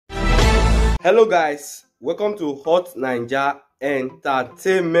Hello guys, welcome to Hot NAIJA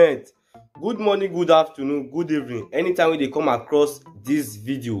Entertainment. Good morning, good afternoon, good evening, anytime they come across this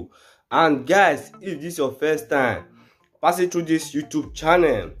video. And guys, if this is your first time passing through this YouTube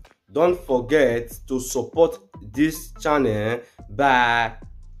channel, don't forget to support this channel by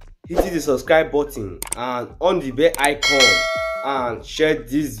hitting the subscribe button and on the bell icon and share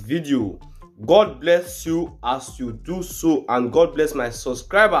this video. God bless you as you do so, and God bless my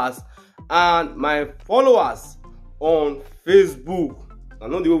subscribers and my followers on Facebook. I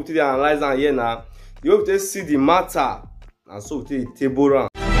know the way we analyze and here now, the way we see the matter, and so we take the table round.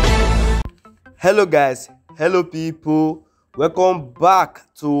 Hello guys, hello people, welcome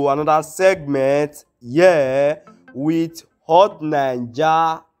back to another segment here with Hot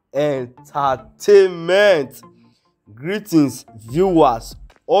NAIJA Entertainment. Greetings viewers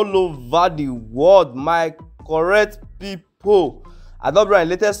all over the world, my correct people. I don bring the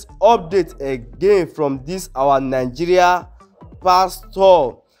latest update again from this our Nigeria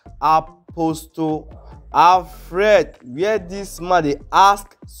pastor Apostle Alfred, where this man dey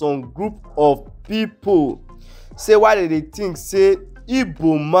ask some group of people say why they think say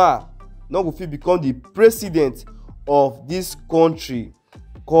Igbo man no go fit become the president of this country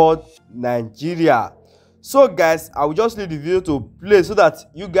called Nigeria. So guys, I will just leave the video to play so that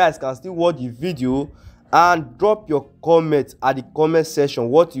you guys can still watch the video and drop your comment at the comment section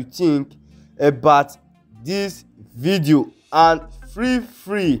what you think about this video, and feel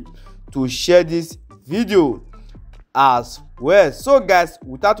free to share this video as well. So guys,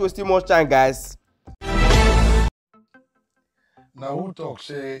 without wasting much time guys, now who talk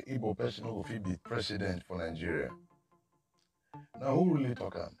say Igbo person no go fit be president for Nigeria? Now who really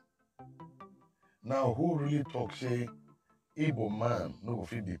talk am? Now who really talk say Igbo man no go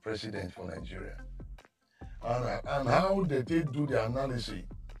fit be president for Nigeria? And how they take do the analysis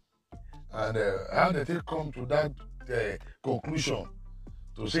and how they take come to that conclusion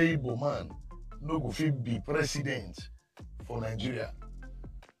to say Igbo man no go fit be president for Nigeria.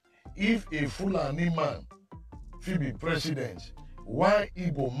 If a Fulani man fit be president, why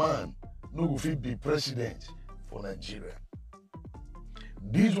Igbo man no go fit be president for Nigeria?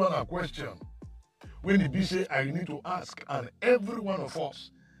 This one a question when it be say I need to ask, and every one of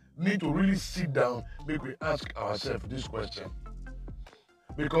us need to really sit down, make we ask ourselves this question.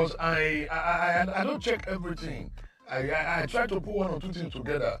 Because I don't check everything. I try to put one or two things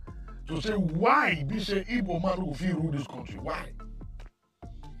together to say why be say Igbo man will feel rule this country. Why?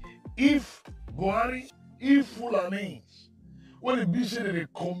 If Buhari, if Fulani, when it be say that they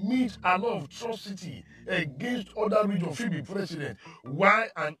commit a lot of atrocity against other regions, fit be president, why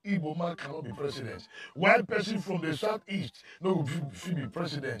an Igbo man cannot be president? Why a person from the southeast no fit be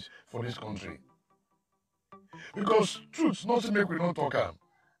president for this country? Because truth not to make we not talk am,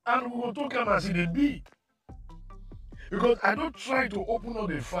 and we will talk am as it be. Because I don't try to open up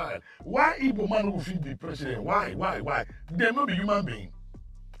the file. Why Igbo man no fit be president? Why? They no be human being.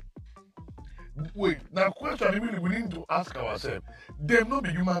 Wait, now question we need to ask ourselves. They no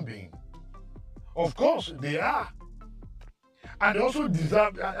be human being. Of course they are, and they also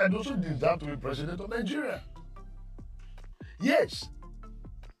deserve to be president of Nigeria. Yes,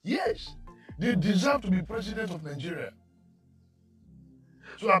 they deserve to be president of Nigeria.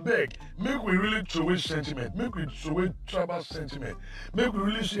 So I beg, make we really throw away sentiment, make we throw away tribal sentiment, make we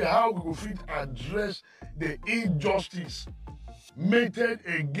really see how we go fit address the injustice meted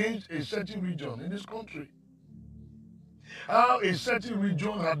against a certain region in this country. How a certain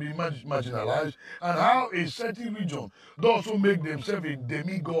region has been marginalized, and how a certain region does also make themselves a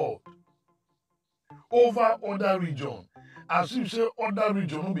demigod over other regions, as if say other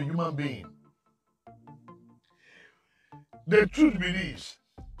region will be human being. The truth be this: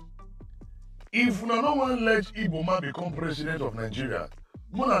 if we no want to let Igbo man become president of Nigeria,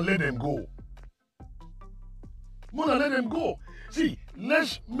 we not let them go. We not let them go. See,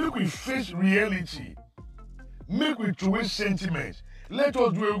 let's make we face reality. Make we throw away sentiment. Let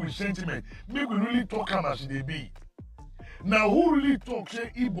us do it with sentiment. Make we really talk as they be. Now, who really talk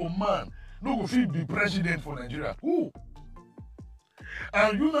say Igbo man no go fit be president for Nigeria? Who?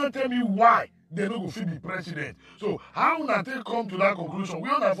 And you now tell me why they no go fit be president. So how na take come to that conclusion? We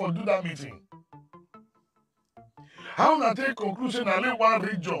don't for do that meeting. How na take conclusion na only one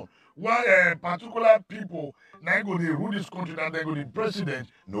region, one particular people now go to rule this country and they go to be president?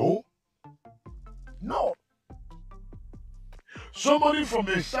 No. Somebody from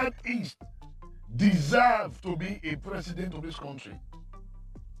the southeast deserves to be a president of this country.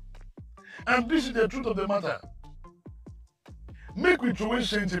 And this is the truth of the matter. Make we throw away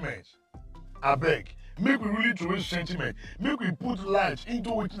sentiment. I beg. Make we really throw away sentiment. Make we put light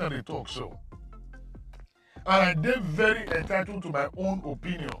into what they talk so. And I dey very entitled to my own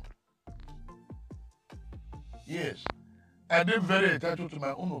opinion. Yes, I dey very entitled to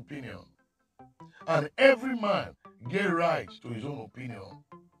my own opinion. And every man get right to his own opinion.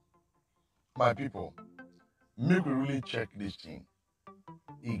 My people, make we really check this thing.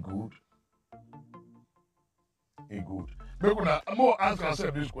 E good? E good. Make una more ask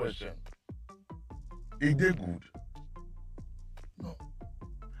ourselves this question. E dey good? No.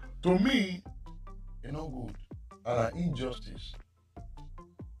 To me, e no good. And an injustice.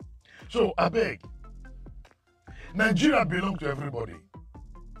 So I beg, Nigeria belong to everybody.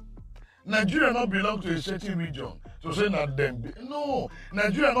 Nigeria not belong to a certain region. So say not them. No,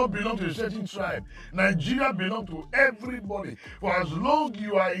 Nigeria not belong to a certain tribe. Nigeria belong to everybody. For as long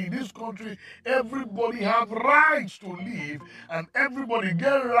you are in this country, everybody have rights to live, and everybody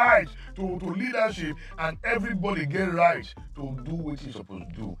get rights to leadership, and everybody get rights to do what he's supposed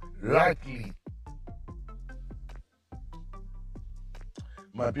to do rightly.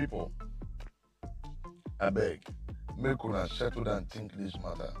 My people, I beg, make una settle down and think this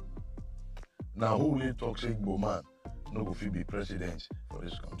matter. Now who really talk say Igbo man no go fit be president for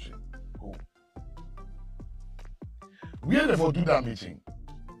this country? Who? Where they for do that meeting?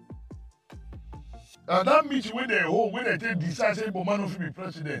 And that meeting when they hold, when they take decide say Igbo man no fit be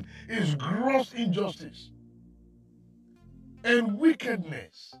president, is gross injustice and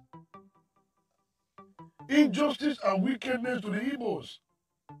wickedness. Injustice and wickedness to the Igbos.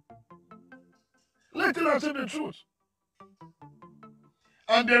 Let us say the truth.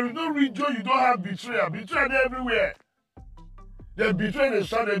 And there is no region you don't have betrayal. Betrayal there everywhere. They betray the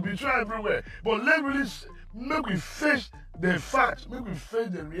south, they betray everywhere. But let's really make we face the facts, make we face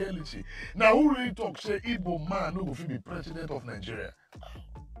the reality. Now who really talk say Igbo man no go fit be president of Nigeria?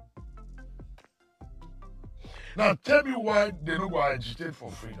 Now tell me why they no go agitate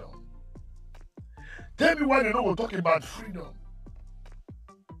for freedom. Tell me why they no go talk about freedom.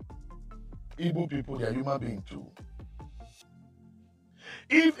 Igbo people, they are human beings too.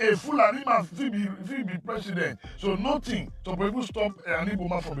 If a Fulani man will be president, so nothing to people stop an Igbo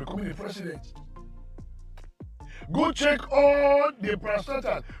man from becoming the president. Go check all the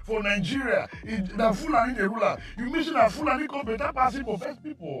parastatals for Nigeria. The Fulani the ruler. You mention that Fulani come better pass Igbo first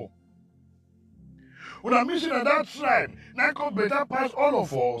people. When I mention that tribe, now come better pass all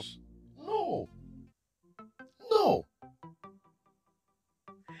of us. No. No.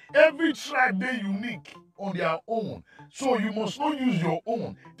 Every tribe they unique on their own. So you must not use your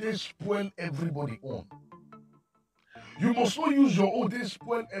own. They spoil everybody own. You must not use your own. They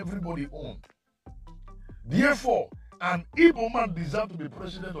spoil everybody own. Therefore, an Igbo man deserves to be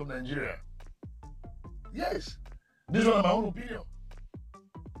president of Nigeria. Yes. This is my own opinion.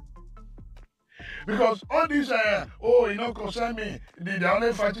 Because all these you know, concern me, they're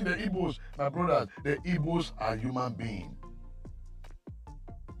only fighting the Igbos. My brothers, the Igbos are human beings.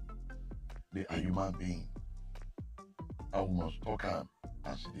 They are human beings. And we must talk them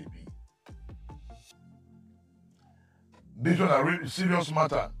as they be. This one a really serious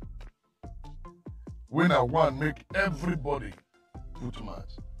matter. When I want make everybody put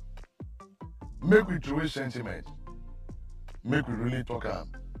mouth. Make we throw sentiment. Make we really talk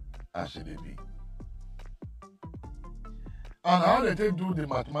them as they be. And how they take do the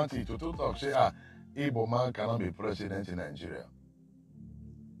mathematics to talk say, Igbo man cannot be president in Nigeria.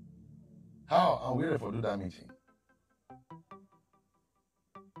 How and where for do that meeting?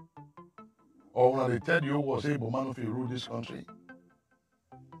 Or when they tell you was say Igbo man if you rule this country?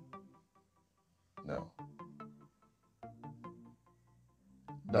 No.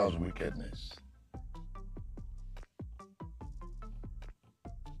 That was wickedness.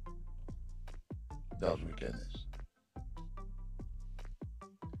 That was wickedness.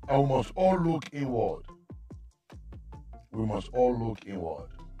 And we must all look inward. We must all look inward.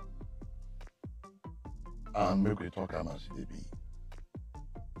 And make we talk as they be.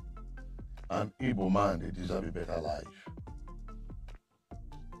 And Igbo man, they deserve a better life.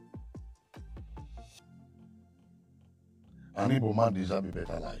 And Igbo man deserve a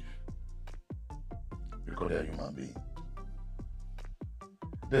better life. Because they are human beings.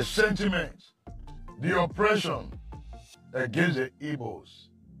 The sentiments, the oppression against the Igbos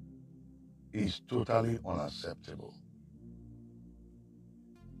is totally unacceptable.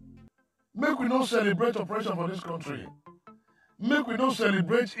 Make we not celebrate oppression for this country. Make we not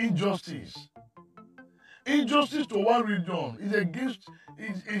celebrate injustice. Injustice to one region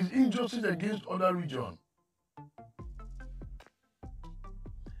is injustice against other region.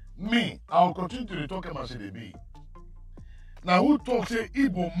 Me, I will continue to talk about CDB. Now who talk say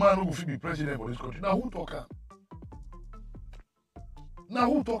Igbo man who will be president for this country? Now who talk am?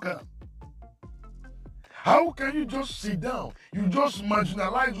 Now who talk am? How can you just sit down? You just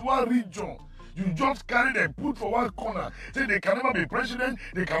marginalize one region. You just carry them, put for one corner. Say they can never be president,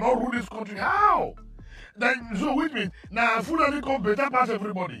 they cannot rule this country. How? Then, so which means, now Fulani come better pass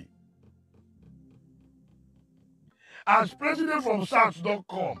everybody. As president from South don't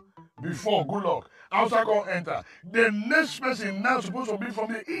come before, good luck. Outside come enter. The next person now supposed to be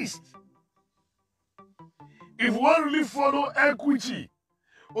from the East. If one really follow equity,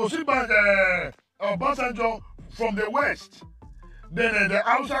 Obasanjo from the West, then the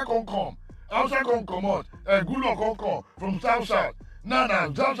outside can come. Outside can come out. Good luck can come from South. Now,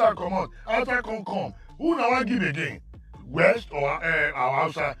 outside come out. Outside can come. Who now I give again? West or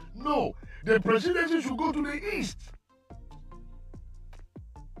outside? No. The presidency should go to the East.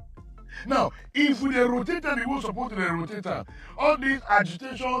 Now, if we rotate and we will support the rotator, all this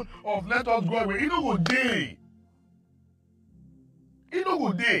agitation of let us go away, it don't go day. It don't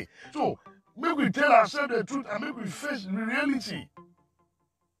go day. So, make we tell ourselves the truth and make we face the reality.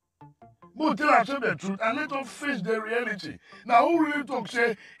 But tell ourselves the truth and let us face the reality. Now, who really talk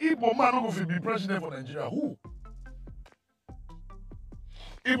say, Igbo man not going to be president for Nigeria? Who?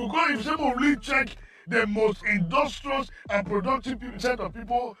 If someone really check the most industrious and productive set of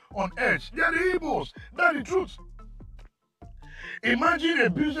people on earth, they are the Igbos. That's the truth. Imagine a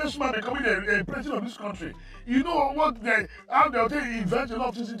businessman becoming a president of this country. You know how they'll invent a lot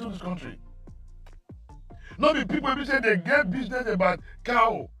of things into this country. Not the people who say they get business about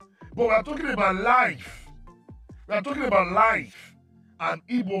cow, but we are talking about life. We are talking about life. An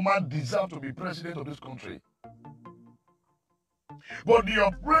Igbo man deserves to be president of this country. But the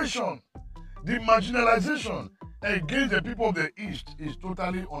oppression, the marginalization against the people of the East is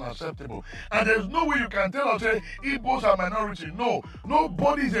totally unacceptable. And there's no way you can tell us, say, Igbos are minority. No,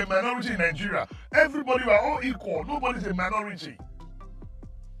 nobody is a minority in Nigeria. Everybody are all equal. Nobody is a minority.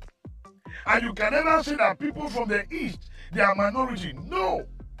 And you can never say that people from the East, they are minority. No.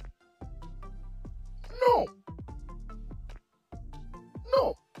 No.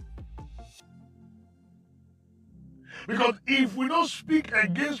 No. Because if we don't speak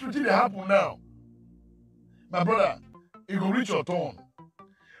against what that happen now, my brother, it will reach your turn.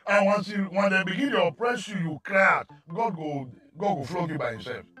 And when they begin to oppress you, you cry out. God will flog you by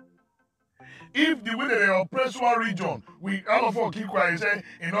himself. If the way that they oppress one region, we all of us keep quiet and say,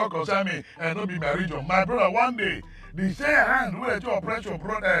 it don't concern me and not be my region. My brother, one day, the same hand will let you oppress your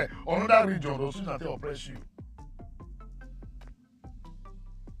brother on another region, those things that they oppress you.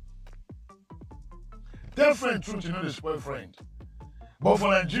 Tell friend truth, you know the spoil friend. But for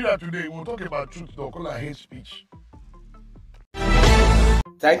Nigeria today, we'll talk about truth, they'll call it hate speech.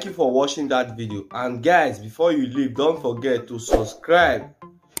 Thank you for watching that video. And guys, before you leave, don't forget to subscribe.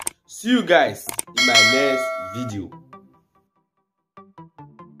 See you guys in my next video.